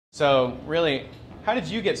So really, how did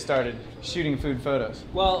you get started shooting food photos?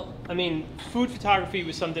 Well, I mean, food photography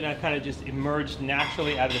was something that kind of just emerged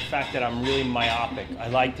naturally out of the fact that I'm really myopic. I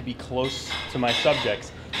like to be close to my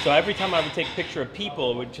subjects. So every time I would take a picture of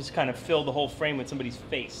people, it would just kind of fill the whole frame with somebody's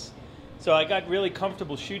face. So I got really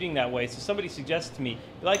comfortable shooting that way. So somebody suggested to me,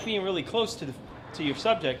 you like being really close to your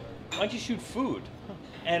subject, why don't you shoot food?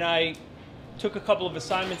 And I took a couple of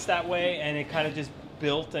assignments that way, and it kind of just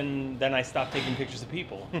built, and then I stopped taking pictures of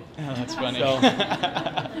people. Oh, that's funny. So,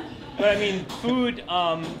 but I mean, food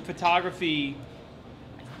photography,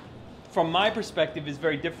 from my perspective, is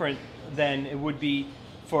very different than it would be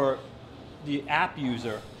for the app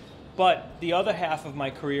user. But the other half of my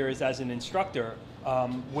career is as an instructor,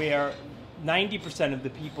 where 90% of the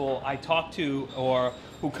people I talk to or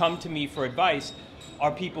who come to me for advice are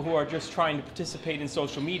people who are just trying to participate in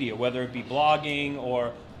social media, whether it be blogging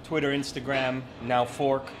or Twitter, Instagram, now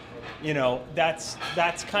Fork. You know, that's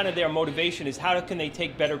kind of their motivation, is how can they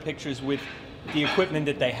take better pictures with the equipment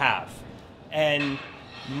that they have. And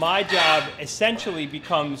my job essentially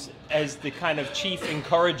becomes as the kind of chief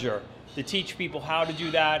encourager to teach people how to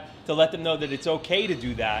do that, to let them know that it's okay to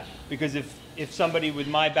do that. Because if somebody with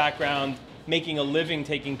my background making a living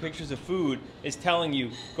taking pictures of food is telling you,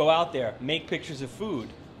 go out there, make pictures of food,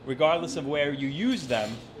 regardless of where you use them,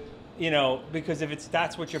 you know, because if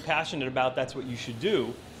that's what you're passionate about, that's what you should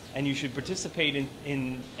do, and you should participate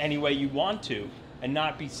in any way you want to and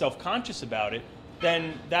not be self-conscious about it,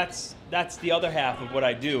 then that's the other half of what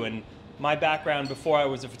I do. And my background before I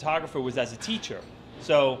was a photographer was as a teacher.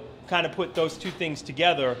 So kind of put those two things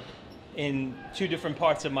together in two different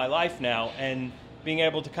parts of my life now, and being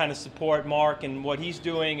able to kind of support Mark and what he's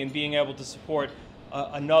doing, and being able to support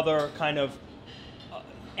another kind of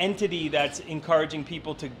entity that's encouraging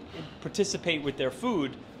people to participate with their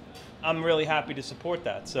food, I'm really happy to support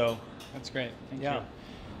that. So that's great. Thank yeah. you.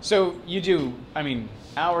 So you do, I mean,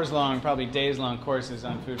 hours-long, probably days-long courses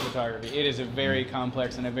on food photography. It is a very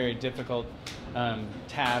complex and a very difficult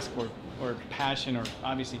task or passion, or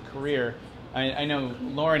obviously career. I know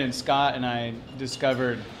Lauren and Scott and I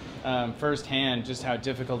discovered firsthand just how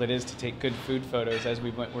difficult it is to take good food photos as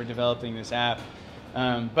we're developing this app.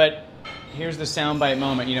 But here's the soundbite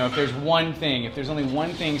moment. You know, if there's only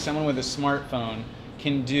one thing someone with a smartphone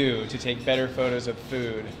can do to take better photos of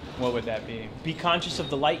food, what would that be? Be conscious of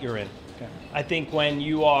the light you're in. Okay. I think when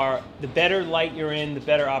the better light you're in, the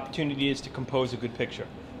better opportunity is to compose a good picture.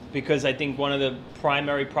 Because I think one of the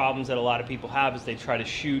primary problems that a lot of people have is they try to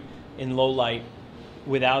shoot in low light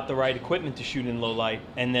without the right equipment to shoot in low light,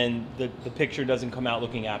 and then the picture doesn't come out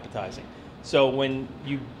looking appetizing. So when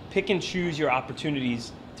you pick and choose your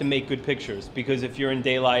opportunities to make good pictures, because if you're in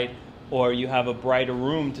daylight or you have a brighter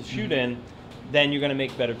room to shoot in, then you're going to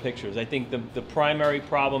make better pictures. I think the primary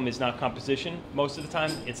problem is not composition most of the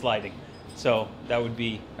time, it's lighting. So that would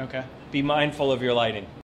be, okay. Be mindful of your lighting.